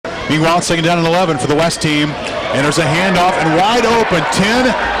Meanwhile, second down and 11 for the West team. And there's a handoff and wide open.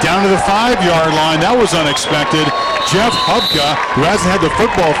 10 down to the 5-yard line. That was unexpected. Jeff Hubka, who hasn't had the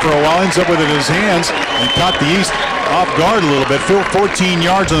football for a while, ends up with it in his hands and caught the East off guard a little bit. 14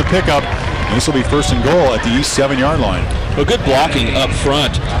 yards on the pickup. And this will be first and goal at the East 7-yard line. Well, good blocking up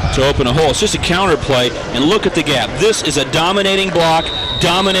front to open a hole. It's just a counter play, and look at the gap. This is a dominating block.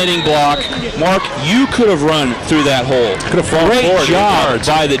 Mark, you could have run through that hole. Could have fallen Great forward job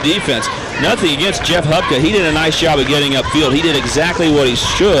by the defense. Nothing against Jeff Hubka. He did a nice job of getting upfield. He did exactly what he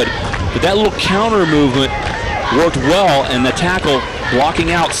should, but that little counter movement worked well, and the tackle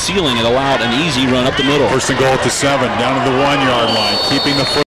blocking out, sealing it, allowed an easy run up the middle. First and goal at the 7, down to the 1-yard line, keeping the foot.